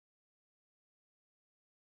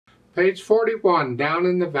Page 41, Down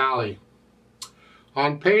in the Valley.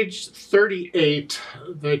 On page 38,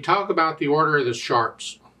 they talk about the order of the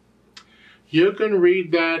sharps. You can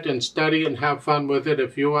read that and study it and have fun with it.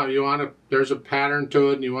 If you want to, there's a pattern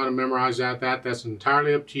to it and you want to memorize that's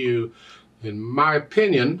entirely up to you. In my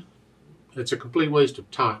opinion, it's a complete waste of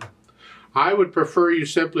time. I would prefer you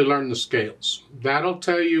simply learn the scales. That'll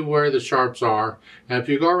tell you where the sharps are. And if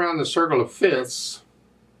you go around the circle of fifths,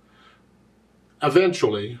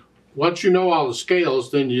 eventually, once you know all the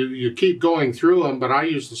scales, then you keep going through them, but I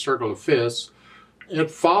use the circle of fifths. It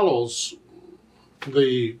follows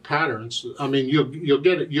the patterns. I mean, you'll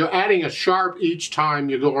get it. You're adding a sharp each time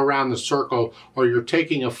you go around the circle, or you're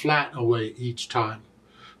taking a flat away each time.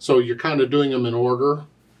 So you're kind of doing them in order.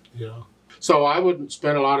 Yeah. So I wouldn't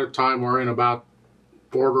spend a lot of time worrying about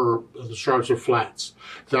order of the sharps or flats.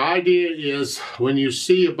 The idea is when you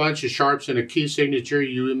see a bunch of sharps in a key signature,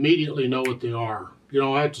 you immediately know what they are. You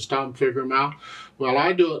don't have to stop and figure them out. Well,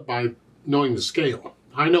 I do it by knowing the scale.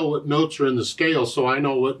 I know what notes are in the scale, so I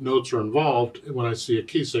know what notes are involved when I see a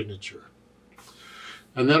key signature.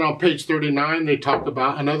 And then on page 39, they talk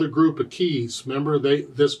about another group of keys. Remember,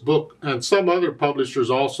 this book, and some other publishers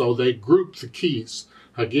also, they group the keys.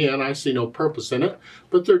 Again, I see no purpose in it,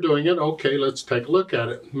 but they're doing it. Okay, let's take a look at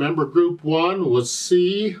it. Remember, group 1 was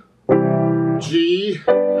C, G,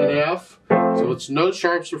 and F. So it's no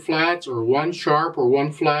sharps or flats, or one sharp or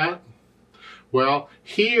one flat. Well,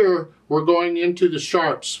 here we're going into the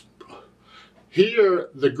sharps. Here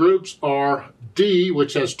the groups are D,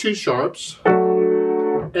 which has 2 sharps,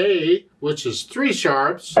 A, which is 3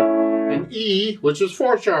 sharps, and E, which is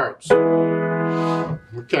 4 sharps.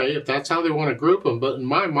 Okay, if that's how they want to group them, but in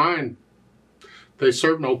my mind, they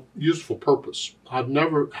serve no useful purpose. I've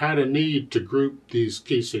never had a need to group these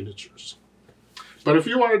key signatures. But if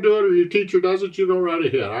you want to do it or your teacher does it, you go right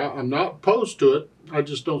ahead. I'm not opposed to it, I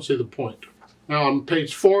just don't see the point. Now on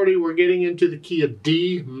page 40, we're getting into the key of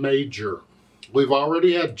D major. We've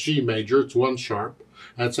already had G major, it's 1 sharp.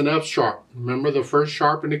 That's an F sharp. Remember, the first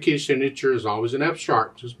sharp in the key signature is always an F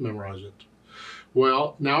sharp. Just memorize it.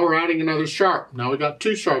 Well, now we're adding another sharp. Now we got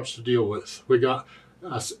 2 sharps to deal with. We got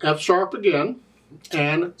F sharp again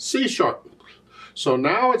and C sharp. So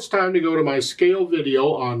now it's time to go to my scale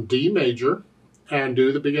video on D major and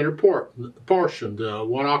do the beginner portion, the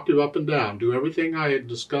 1 octave up and down. Do everything I had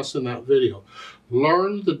discussed in that video.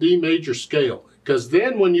 Learn the D major scale, because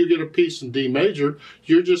then when you get a piece in D major,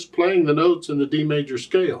 you're just playing the notes in the D major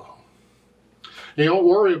scale. And you don't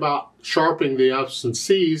worry about sharpening the F's and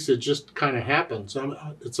C's, it just kind of happens.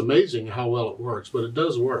 It's amazing how well it works, but it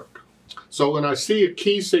does work. So when I see a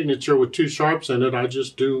key signature with 2 sharps in it, I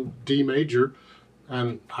just do D major,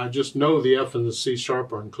 and I just know the F and the C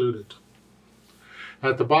sharp are included.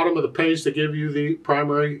 At the bottom of the page, they give you the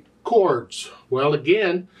primary chords. Well,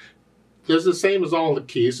 again, it's the same as all the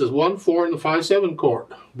keys. There's 1, 4, and the 5, 7 chord.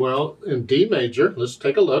 Well, in D major, let's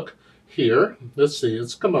take a look here. Let's see,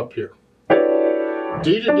 let's come up here.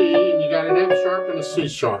 D to D, and you got an F sharp and a C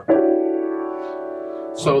sharp.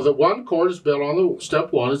 So the 1 chord is built on the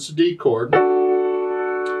step 1, it's a D chord.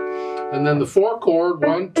 And then the 4 chord,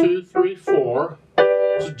 1, 2, 3, 4,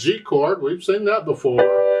 it's a G chord, we've seen that before.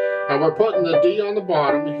 And we're putting the D on the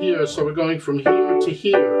bottom here, so we're going from here to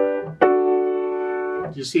here.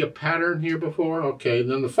 Do you see a pattern here before? Okay, and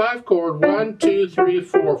then the 5 chord, 1, 2, 3,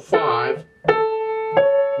 4, 5.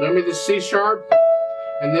 Remember the C sharp?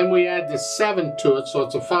 And then we add the 7 to it, so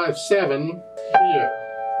it's a 5, 7 here.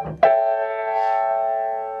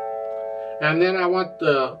 And then I want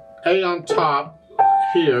the A on top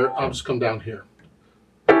here. I'll just come down here.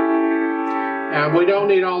 And we don't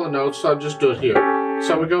need all the notes, so I'll just do it here.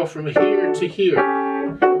 So we go from here to here.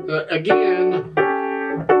 Again,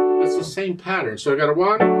 it's the same pattern. So I got a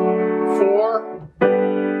 1, 4,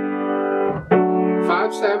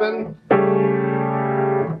 5, 7.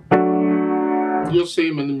 You'll see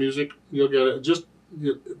them in the music. You'll get it. Just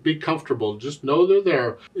be comfortable. Just know they're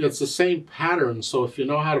there. It's the same pattern, so if you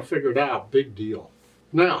know how to figure it out, big deal.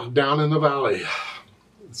 Now, Down in the Valley.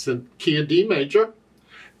 It's in key of D major.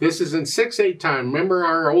 This is in 6/8 time. Remember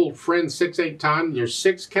our old friend 6/8 time? There's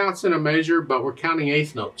 6 counts in a measure, but we're counting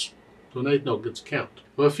 1/8 notes. So an 1/8 note gets counted.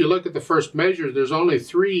 Well, if you look at the first measure, there's only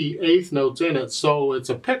 3 1/8 notes in it, so it's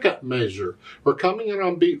a pickup measure. We're coming in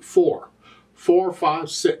on beat 4. 4, 5,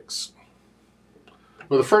 6.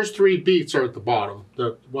 Well, the first 3 beats are at the bottom.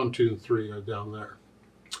 The 1, 2, and 3 are down there.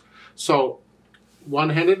 So, 1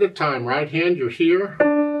 hand at a time. Right hand, you're here.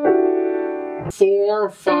 4,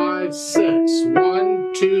 5, 6.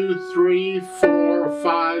 1, 2, 3, 4,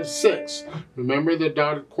 5, 6. Remember the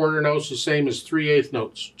dotted quarter notes the same as 3/8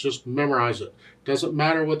 notes. Just memorize it. Doesn't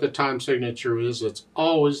matter what the time signature is, it's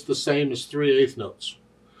always the same as 3/8 notes.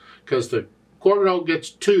 Because the quarter note gets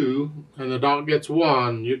 2 and the dot gets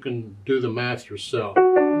 1, you can do the math yourself.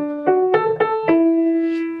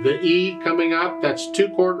 The E coming up, that's 2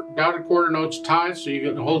 dotted quarter notes tied, so you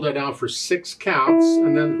can hold that down for 6 counts.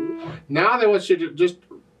 And then now they want you to just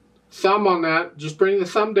thumb on that, just bring the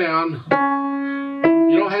thumb down.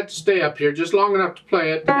 You don't have to stay up here, just long enough to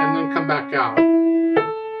play it and then come back out.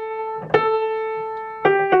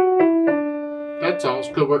 That's all.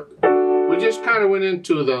 We just kind of went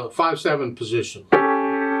into the 5/7 position.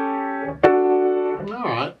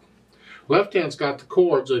 Alright. Left hand's got the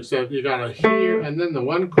chords, except you got a here and then the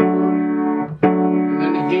 1 chord. And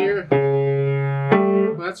then a here.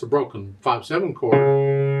 Well, that's a broken 5/7 chord.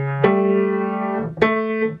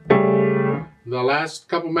 The last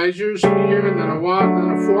couple measures here, and then a 1,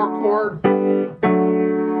 then a 4 chord.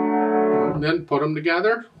 And then put them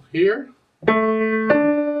together here.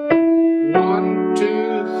 1,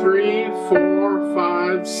 2, 3, 4,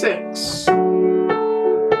 5, 6.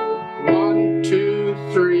 1, 2,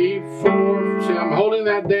 3, 4. See, I'm holding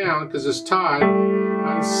that down because it's tied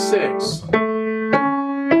on 6.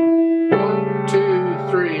 1, 2,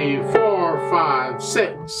 3, 4, 5,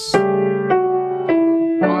 6.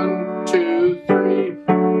 1, 2, 3.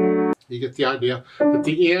 You get the idea. At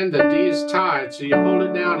the end, the D is tied, so you hold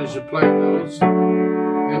it down as you play those.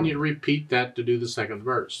 Then you repeat that to do the second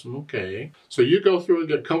verse. Okay. So you go through and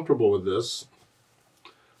get comfortable with this.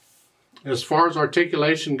 As far as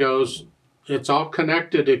articulation goes, it's all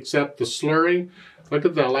connected except the slurring. Look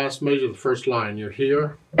at the last measure of the first line. You're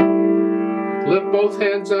here. Lift both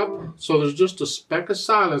hands up so there's just a speck of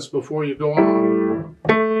silence before you go on.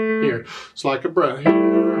 Here. It's like a breath.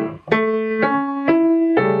 Here.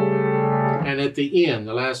 And at the end,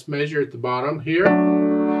 the last measure at the bottom here.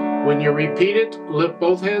 When you repeat it, lift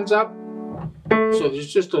both hands up so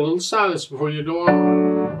there's just a little silence before you go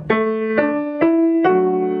on.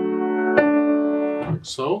 Like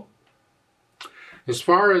so. As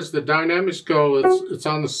far as the dynamics go, it's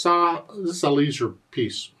on the side. This is a leisure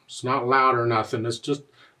piece. It's not loud or nothing. It's just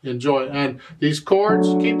enjoy. And these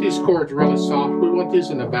chords, keep these chords really soft. We want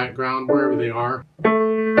these in the background wherever they are.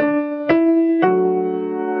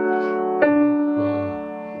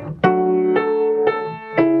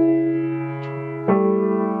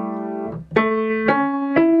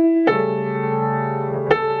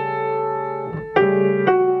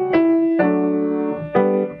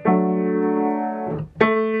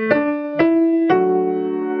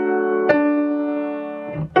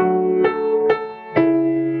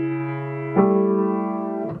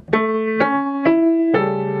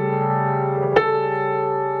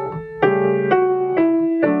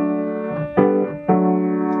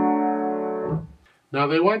 Now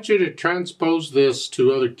they want you to transpose this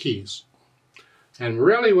to other keys. And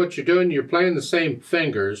really what you're doing, you're playing the same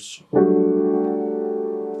fingers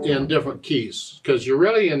in different keys. Because you're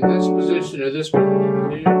really in this position or this position.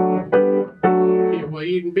 Here. Well,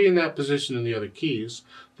 you can be in that position in the other keys.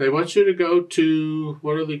 They want you to go to,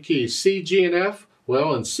 what are the keys? C, G, and F?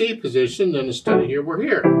 Well, in C position, then instead of here, we're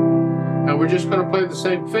here. And we're just going to play the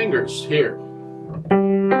same fingers here.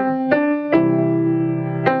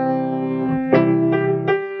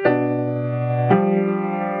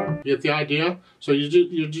 You get the idea? So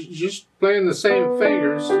you're just playing the same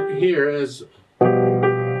fingers here as,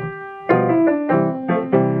 and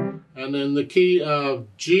then the key of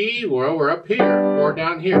G, well, we're up here or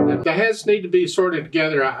down here. The heads need to be sorted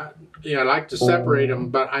together. I like to separate them,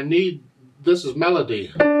 but I need, this is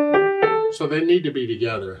melody, so they need to be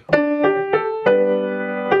together.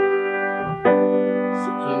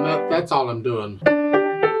 And that's all I'm doing.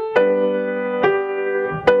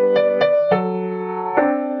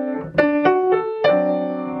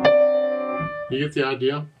 You get the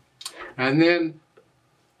idea? And then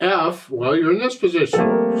F, well, you're in this position.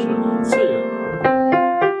 So let's see it.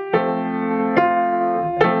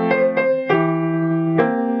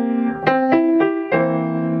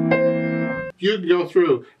 You can go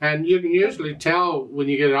through, and you can usually tell when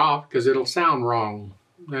you get it off because it'll sound wrong.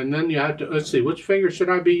 And then you have to, let's see, which finger should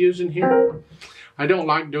I be using here? I don't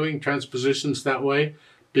like doing transpositions that way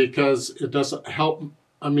because it doesn't help.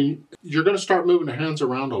 I mean, you're going to start moving the hands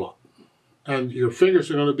around a lot. And your fingers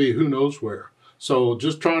are going to be who knows where. So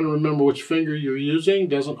just trying to remember which finger you're using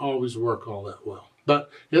doesn't always work all that well. But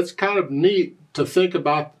it's kind of neat to think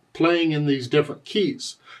about playing in these different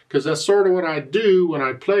keys. Because that's sort of what I do when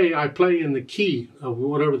I play in the key of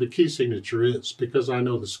whatever the key signature is. Because I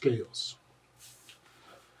know the scales.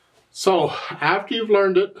 So after you've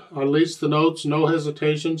learned it, at least the notes, no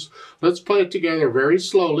hesitations, let's play it together very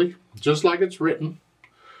slowly, just like it's written.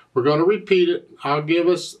 We're going to repeat it. I'll give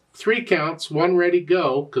us 3 counts, 1 ready,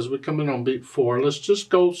 go, because we're coming on beat 4. Let's just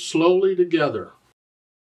go slowly together.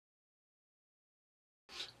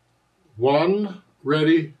 1,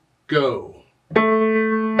 ready, go.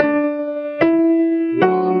 1,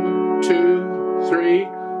 2, 3,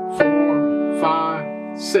 4,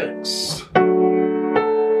 5, 6.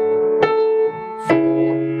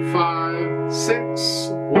 4, 5, 6.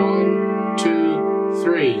 1, 2,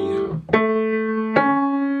 3.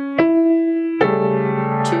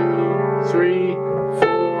 2, 3,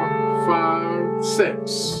 4, 5,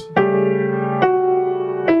 6.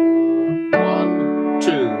 1,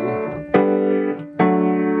 2.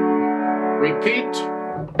 Repeat.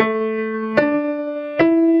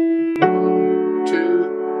 1,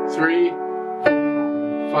 2, 3,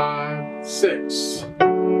 4, 5, 6.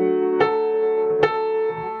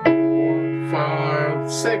 4,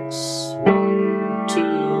 5, 6. 1,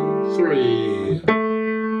 2, 3.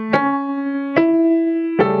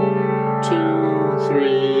 2,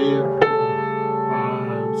 3,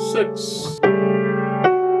 5, 6.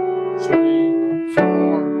 3,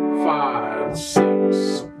 4, 5,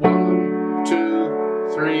 6. 1,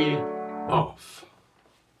 2, 3, off.